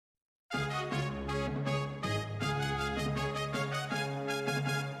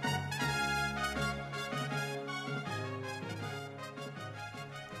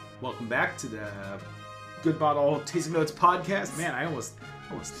Welcome back to the Good Bottle Tasting Notes podcast. Man, I almost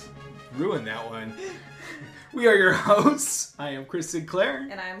ruined that one. We are your hosts. I am Chris Sinclair.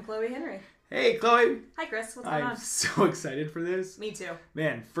 And I'm Chloe Henry. Hey, Chloe. Hi, Chris. What's going on? I'm so excited for this. Me too.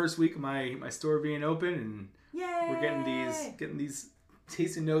 Man, first week of my store being open, and Yay! we're getting these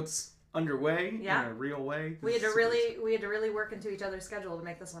tasting notes underway in a real way. We had to really work into each other's schedule to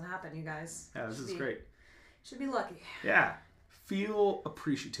make this one happen, you guys. Yeah, this is great. Should be lucky. Yeah. Feel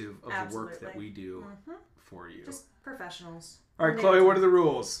appreciative of Absolutely. the work that we do for you. Just professionals. All right, Chloe, what are the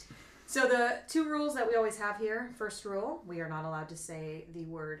rules? So the two rules that we always have here. First rule, we are not allowed to say the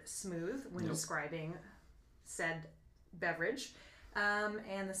word smooth when describing said beverage.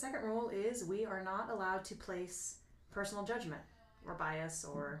 And the second rule is we are not allowed to place personal judgment or bias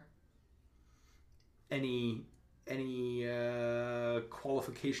or any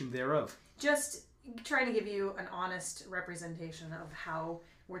qualification thereof. Just trying to give you an honest representation of how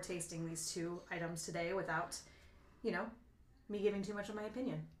we're tasting these two items today without, me giving too much of my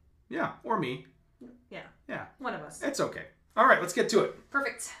opinion. Yeah, or me. Yeah. One of us. It's okay. All right, let's get to it.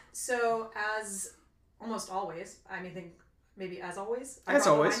 Perfect. So, as almost always, I think maybe as always. As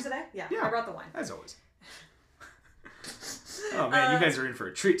always. The wine today? Yeah, I brought the wine. As always. Oh man, you guys are in for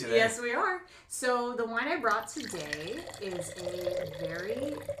a treat today. Yes, we are. So, the wine I brought today is a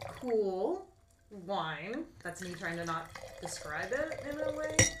very cool wine. That's me trying to not describe it in a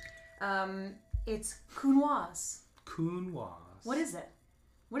way. It's Counoise. Counoise. What is it?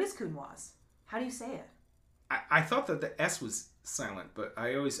 What is Counoise? How do you say it? I thought that the S was silent, but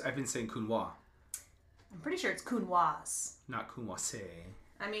I've been saying Counoise. I'm pretty sure it's Counoise. Not Counoise.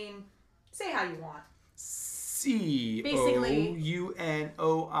 I mean, say how you want. Counoise.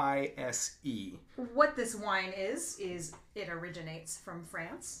 What this wine is it originates from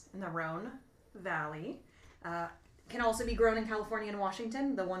France in the Rhone Valley. Can also be grown in California and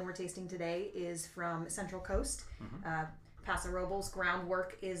Washington. The one we're tasting today is from Central Coast. Paso Robles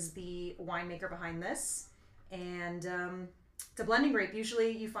Groundwork is the winemaker behind this. And it's a blending grape.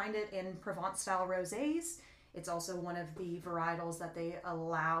 Usually you find it in Provence-style rosés. It's also one of the varietals that they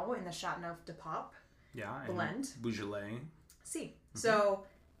allow in the Châteauneuf de Pape blend. Beaujolais. See. So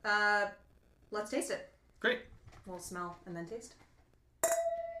let's taste it. Great. We'll smell and then taste.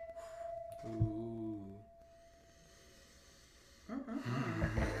 Ooh.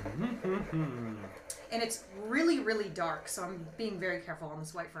 And it's really, really dark, so I'm being very careful on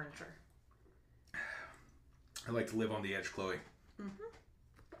this white furniture. I like to live on the edge, Chloe.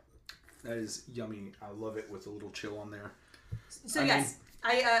 That is yummy. I love it with a little chill on there. So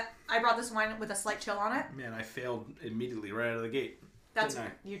I brought this wine with a slight chill on it. Man, I failed immediately right out of the gate.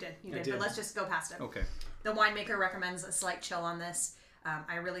 You did. But let's just go past it. Okay. The winemaker recommends a slight chill on this.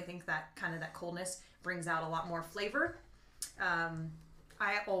 I really think that kind of that coldness brings out a lot more flavor.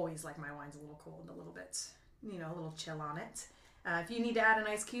 I always like my wines a little cold, a little bit, a little chill on it. If you need to add an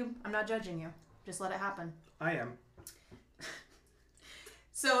ice cube, I'm not judging you. Just let it happen. I am.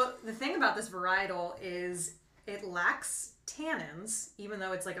 So the thing about this varietal is it lacks tannins, even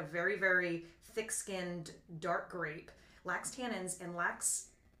though it's like a very, very thick-skinned dark grape. Lacks tannins and lacks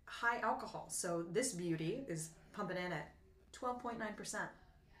high alcohol. So this beauty is pumping in at 12.9%.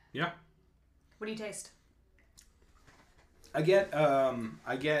 Yeah. What do you taste? I get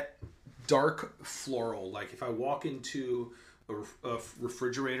dark floral. Like if I walk into a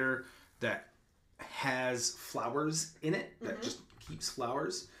refrigerator that has flowers in it, that just keeps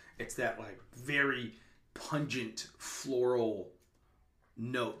flowers, it's that like very pungent floral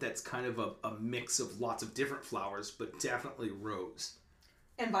note that's kind of a mix of lots of different flowers, but definitely rose.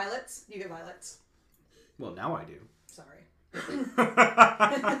 And violets? You get violets? Well, now I do. Sorry.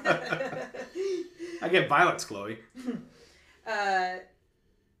 I get violets, Chloe. I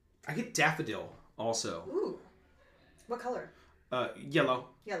get daffodil also. Ooh. What color? Yellow.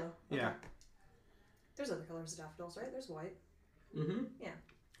 Yellow. Okay. Yeah. There's other colors of daffodils, right? There's white. Yeah.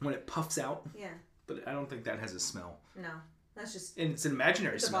 When it puffs out. Yeah. But I don't think that has a smell. No. That's just... And it's an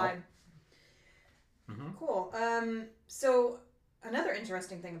imaginary smell. Vibe. Cool. So another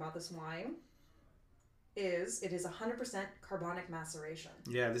interesting thing about this wine is it is 100% carbonic maceration.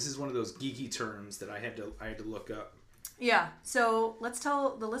 Yeah, this is one of those geeky terms that I had to look up. Yeah, so let's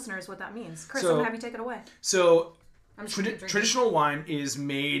tell the listeners what that means. Chris, I'm going to have you take it away. So, traditional wine is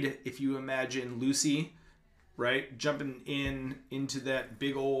made, if you imagine Lucy, right, jumping into that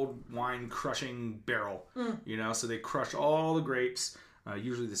big old wine crushing barrel, so they crush all the grapes.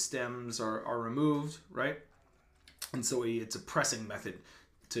 Usually the stems are removed, right? And so it's a pressing method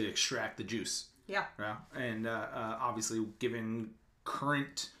to extract the juice. Yeah. And obviously, given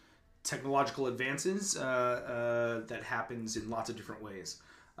current technological advances, that happens in lots of different ways.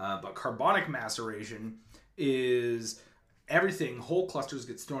 But carbonic maceration is everything, whole clusters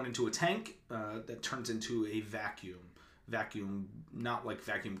gets thrown into a tank that turns into a vacuum. Vacuum, not like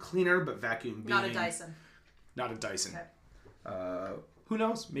vacuum cleaner, but vacuum being... Not a Dyson. Not a Dyson. Okay. Who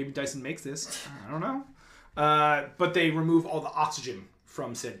knows? Maybe Dyson makes this. I don't know. But they remove all the oxygen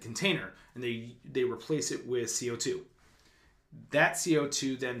from said container, and they replace it with CO2. That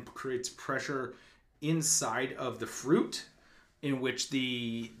CO2 then creates pressure inside of the fruit, in which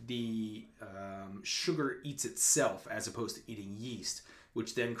the sugar eats itself as opposed to eating yeast,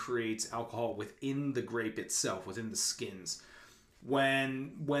 which then creates alcohol within the grape itself, within the skins.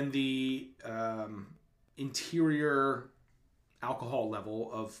 When the interior alcohol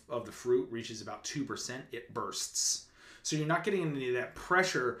level of the fruit reaches about 2%, it bursts. So you're not getting any of that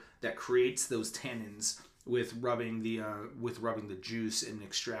pressure that creates those tannins with rubbing the juice and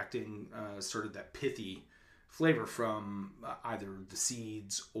extracting sort of that pithy flavor from either the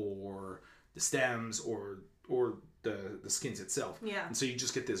seeds or the stems or the skins itself. Yeah. And so you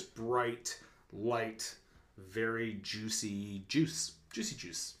just get this bright, light, very juicy juice.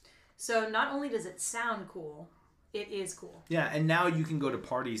 So not only does it sound cool, it is cool. Yeah, and now you can go to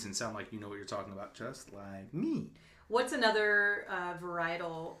parties and sound like you know what you're talking about, just like me. What's another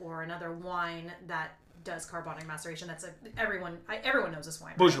varietal or another wine that does carbonic maceration? That's everyone knows this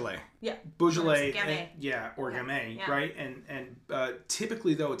wine. Beaujolais. Right? Yeah. Beaujolais. Gamay. Or Gamay, yeah. Right? And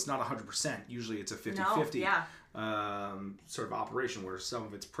typically, though, it's not 100%. Usually it's a 50-50 sort of operation where some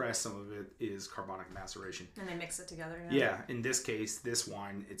of it's pressed, some of it is carbonic maceration. And they mix it together. Yeah. In this case, this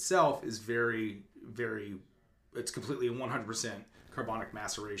wine itself is very, very... It's completely 100% carbonic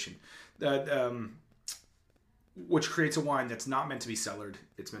maceration. Which creates a wine that's not meant to be cellared.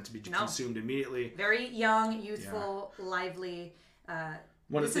 It's meant to be consumed immediately. Very young, youthful, lively.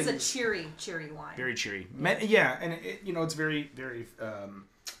 This is a cheery wine. Very cheery. Yeah, and it's very, very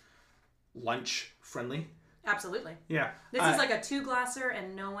lunch friendly. Absolutely. Yeah. This is like a 2-glasser,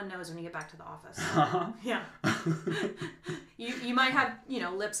 and no one knows when you get back to the office. Yeah. You might have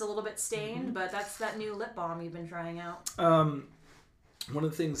lips a little bit stained, but that's that new lip balm you've been trying out. One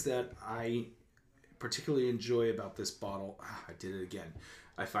of the things that I particularly enjoy about this bottle, I did it again,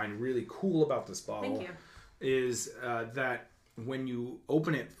 I find really cool about this bottle. Thank you. Is that when you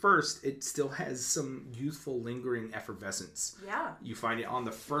open it first, it still has some youthful, lingering effervescence. Yeah. You find it on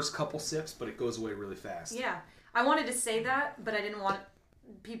the first couple sips, but it goes away really fast. Yeah. I wanted to say that, but I didn't want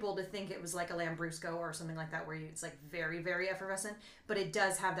people to think it was like a Lambrusco or something like that, where it's like very, very effervescent. But it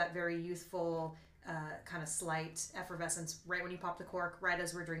does have that very youthful, kind of slight effervescence right when you pop the cork, right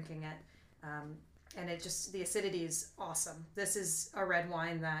as we're drinking it. And the acidity is awesome. This is a red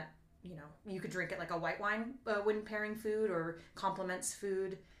wine that, you could drink it like a white wine when pairing food or complements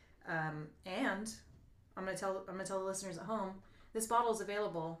food. And I'm gonna tell the listeners at home, this bottle is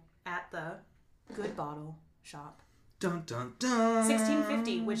available at the Good Bottle Shop. Dun dun dun.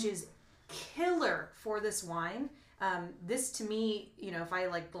 $16.50, which is killer for this wine. This to me, if I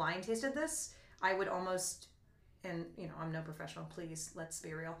like blind tasted this, I would almost. And, I'm no professional, please, let's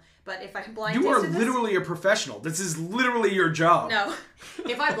be real. But if I blind tasted this... You are literally a professional. This is literally your job. No.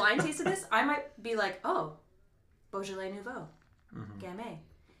 If I blind tasted this, I might be like, oh, Beaujolais Nouveau, Gamay.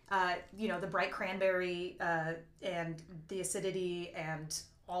 The bright cranberry and the acidity and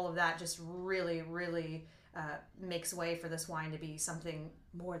all of that just really, really makes way for this wine to be something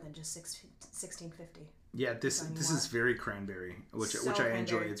more than just $16.50. Yeah, this is very cranberry, which I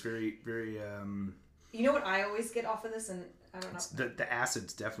enjoy. It's very, very... You know what I always get off of this, and I don't know. The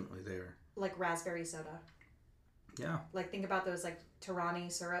acid's definitely there. Like raspberry soda. Yeah. Like think about those like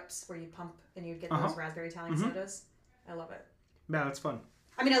Torani syrups where you pump and you get those raspberry Italian sodas. I love it. Yeah, that's fun.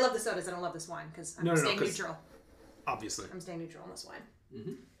 I mean, I love the sodas. I don't love this wine because I'm staying neutral. Obviously. I'm staying neutral on this wine.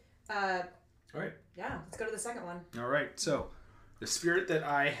 Mm-hmm. All right. Yeah, let's go to the second one. All right. So the spirit that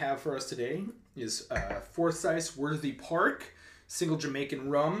I have for us today is Forsyth's Worthy Park, single Jamaican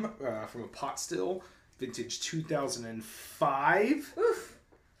rum from a pot still. Vintage 2005. Oof.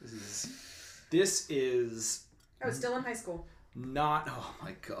 This is. I was still in high school. Not. Oh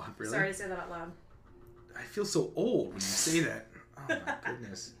my god! Really? Sorry to say that out loud. I feel so old when you say that. Oh my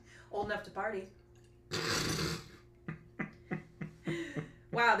goodness. Old enough to party.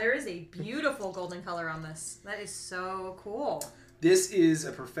 Wow, there is a beautiful golden color on this. That is so cool. This is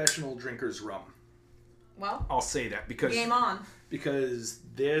a professional drinker's rum. Well, I'll say that because game on. Because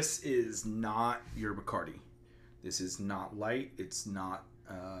this is not your Bacardi. This is not light. It's not.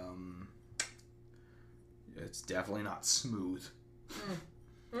 It's definitely not smooth.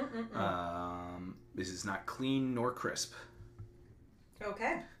 This is not clean nor crisp.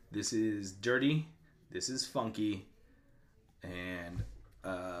 Okay. This is dirty. This is funky, and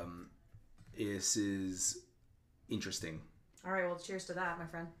this is interesting. All right, well, cheers to that, my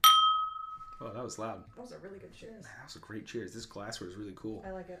friend. Oh, that was loud. That was a really good cheers. That was a great cheers. This glassware is really cool.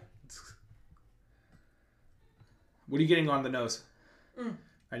 I like it. What are you getting on the nose?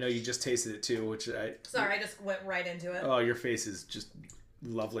 I know you just tasted it too, which Sorry, I just went right into it. Oh, your face is just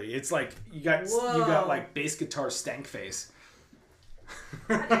lovely. It's like you got like bass guitar stank face.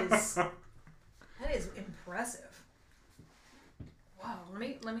 That is impressive. Wow, let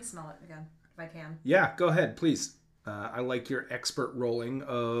me smell it again if I can. Yeah, go ahead, please. I like your expert rolling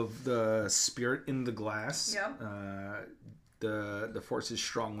of the spirit in the glass. Yep. The force is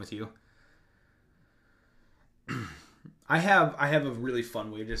strong with you. I have a really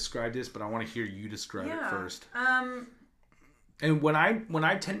fun way to describe this, but I want to hear you describe it first. And when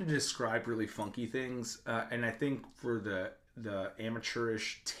I tend to describe really funky things, and I think for the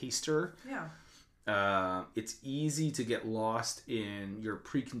amateurish taster, it's easy to get lost in your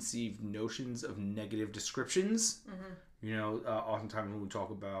preconceived notions of negative descriptions. You know, oftentimes when we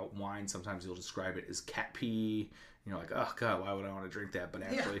talk about wine, sometimes you'll describe it as cat pee. You're like, oh god, why would I want to drink that? But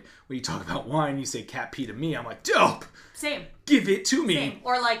actually, when you talk about wine, you say cat pee to me. I'm like, dope. Same. Give it to me. Same.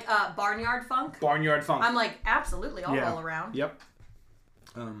 Or like barnyard funk. Barnyard funk. I'm like, absolutely, I'll roll around. Yep.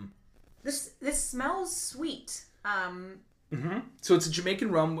 This smells sweet. So it's a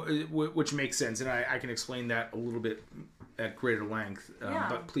Jamaican rum, which makes sense, and I can explain that a little bit at greater length.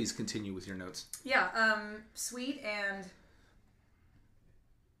 But please continue with your notes. Yeah. Sweet and.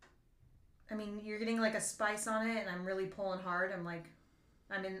 I mean, you're getting like a spice on it, and I'm really pulling hard. I'm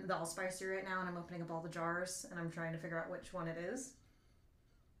in the allspicery right now, and I'm opening up all the jars, and I'm trying to figure out which one it is.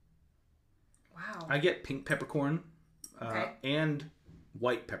 Wow. I get pink peppercorn and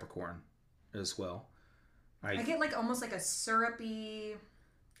white peppercorn as well. I get like almost like a syrupy.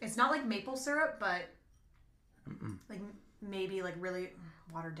 It's not like maple syrup, but like maybe like really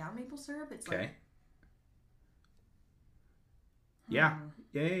watered down maple syrup. It's like. Yeah.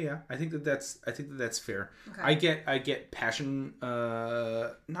 I think that's fair. Okay. I get passion,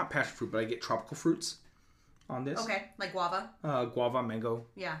 not passion fruit, but I get tropical fruits on this. Okay, like guava. Guava, mango.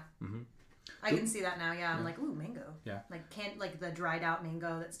 Yeah. I can see that now. Yeah, I'm like, ooh, mango. Yeah. Like the dried out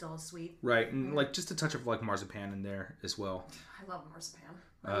mango that still is sweet. Right, and like just a touch of like marzipan in there as well. I love marzipan.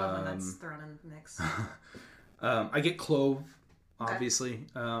 I love when that's thrown in the mix. I get clove, obviously.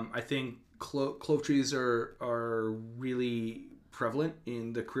 I think clove trees are really prevalent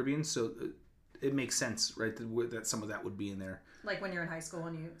in the Caribbean, so it makes sense, right, that some of that would be in there. Like when you're in high school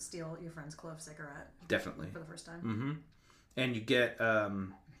and you steal your friend's clove cigarette. Definitely. For the first time. And you get it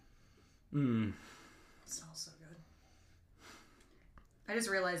smells so good. I just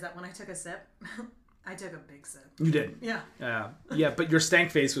realized that when I took a sip, I took a big sip. You did. Yeah. Yeah, but your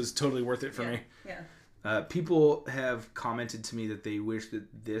stank face was totally worth it for me. Yeah. People have commented to me that they wish that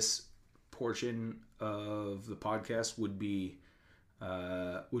this portion of the podcast would be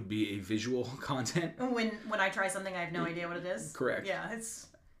a visual content. When I try something, I have no idea what it is. Correct. Yeah, it's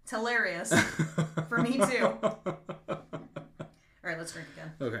hilarious for me too. All right, let's drink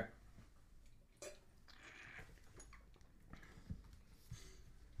again. Okay.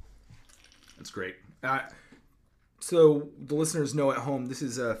 That's great. So the listeners know at home, this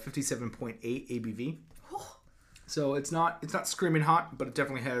is a 57.8 ABV. So it's not screaming hot, but it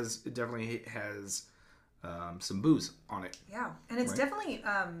definitely has some booze on it. Yeah, and it's definitely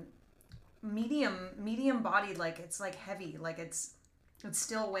medium bodied. Like it's like heavy. Like it's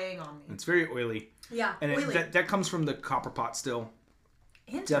still weighing on me. It's very oily. Yeah, and oily. That comes from the copper pot still.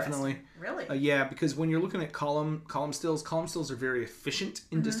 Interesting. Definitely. Really? Yeah, because when you're looking at column stills are very efficient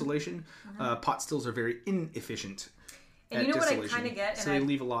in distillation. Pot stills are very inefficient. And you know what I kind of get? So they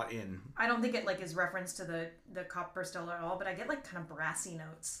leave a lot in. I don't think it like is reference to the copper still at all, but I get like kind of brassy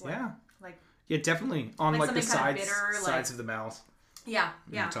notes. Yeah, definitely on like the sides bitter, sides of the mouth. Yeah,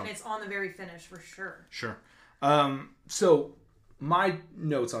 and it's on the very finish for sure. Sure. So my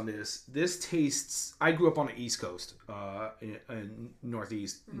notes on this tastes. I grew up on the East Coast, in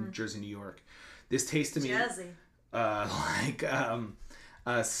Northeast, in Jersey, New York. This tastes to me like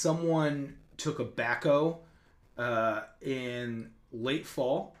someone took a backhoe in late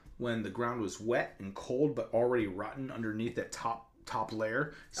fall when the ground was wet and cold but already rotten underneath that top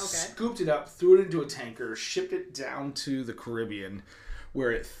layer, scooped it up, threw it into a tanker, shipped it down to the Caribbean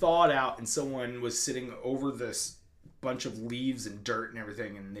where it thawed out, and someone was sitting over this bunch of leaves and dirt and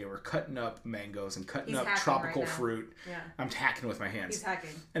everything, and they were cutting up mangoes and cutting up tropical fruit. Yeah. I'm hacking with my hands. He's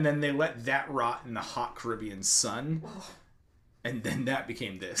hacking. And then they let that rot in the hot Caribbean sun, and then that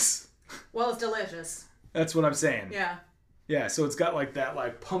became this. Well, it's delicious. That's what I'm saying. Yeah. Yeah, so it's got like that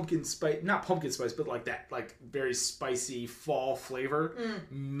like pumpkin spice, not pumpkin spice, but like that like very spicy fall flavor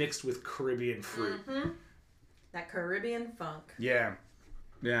mixed with Caribbean fruit. Mm-hmm. That Caribbean funk. Yeah.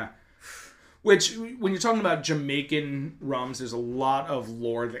 Yeah. Which, when you're talking about Jamaican rums, there's a lot of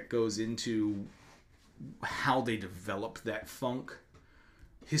lore that goes into how they develop that funk.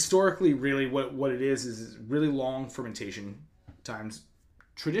 Historically, really, what it is really long fermentation times.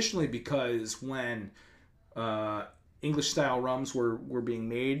 Traditionally, because when English-style rums were being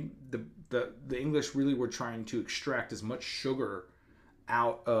made, the English really were trying to extract as much sugar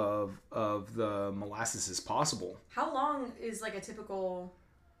out of the molasses as possible. How long is like a typical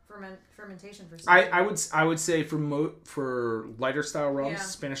fermentation for? I would say for lighter style rums,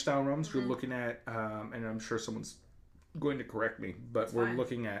 Spanish style rums, you're looking at, and I'm sure someone's going to correct me, but we're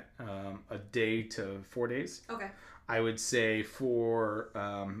looking at a day to 4 days. Okay. I would say for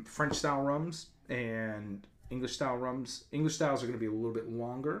French style rums and English style rums, English styles are going to be a little bit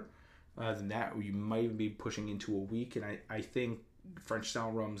longer than that. You might even be pushing into a week, and I think French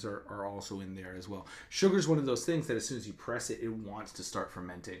style rums are also in there as well. Sugar is one of those things that as soon as you press it, it wants to start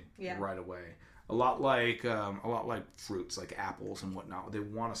fermenting right away. A lot like fruits, like apples and whatnot. They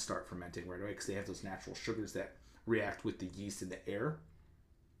want to start fermenting right away because they have those natural sugars that react with the yeast in the air.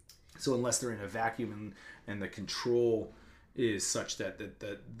 So unless they're in a vacuum and the control is such that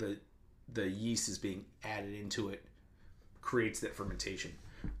the yeast is being added into it, creates that fermentation.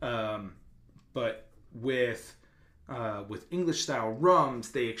 But with English style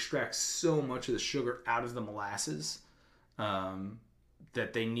rums, they extract so much of the sugar out of the molasses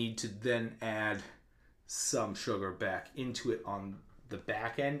that they need to then add some sugar back into it on the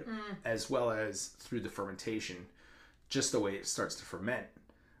back end, as well as through the fermentation, just the way it starts to ferment.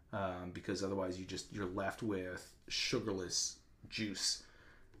 Because otherwise you're left with sugarless juice,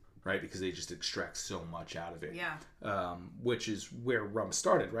 right? Because they just extract so much out of it. Yeah. Which is where rum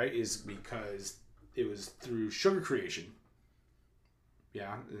started, right? Is because it was through sugar creation,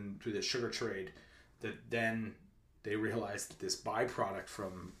 and through the sugar trade, that then they realized that this byproduct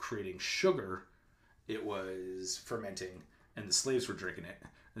from creating sugar, it was fermenting, and the slaves were drinking it.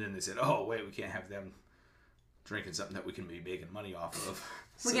 And then they said, oh, wait, we can't have them drinking something that we can be making money off of.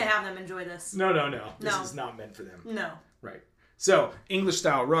 We can't have them enjoy this. No. This is not meant for them. No. Right. So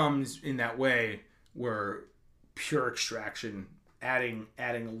English-style rums, in that way, were pure extraction, adding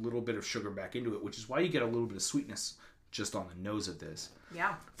a little bit of sugar back into it, which is why you get a little bit of sweetness just on the nose of this.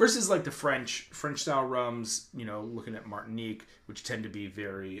 Yeah. Versus like the French-style rums, looking at Martinique, which tend to be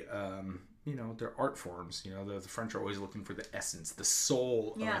very, they're art forms. The French are always looking for the essence, the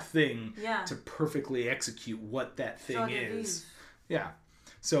soul of a thing to perfectly execute what that thing is. Yeah.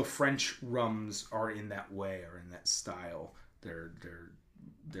 So French rums are in that way, or in that style. They're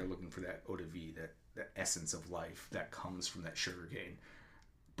looking for that eau de vie, that essence of life that comes from that sugar cane.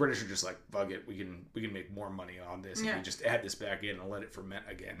 British are just like, fuck it, we can make more money on this if we just add this back in and let it ferment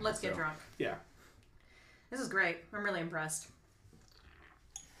again. Let's get drunk. Yeah. This is great. I'm really impressed.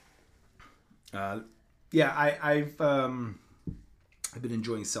 I've been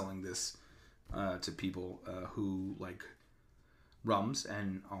enjoying selling this to people who like rums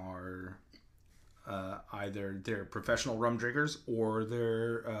and are either they're professional rum drinkers or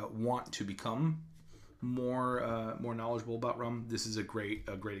they're want to become more knowledgeable about rum. This is a great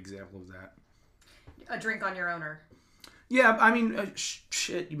example of that. A drink on your owner. Yeah, I mean,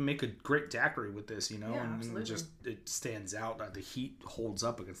 shit, you make a great daiquiri with this, and absolutely. it stands out. The heat holds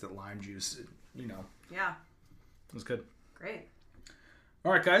up against that lime juice, Yeah. It was good. Great.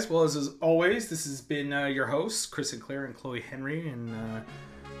 All right, guys. Well, as always, this has been your hosts, Chris Sinclair and Chloe Henry, and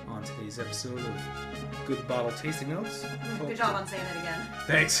on today's episode of Good Bottle Tasting Notes. Good job on saying it again.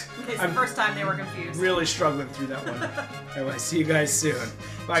 Thanks. It's the first time they were confused. Really struggling through that one. Anyway, see you guys soon.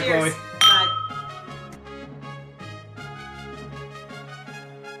 Bye, Cheers. Chloe.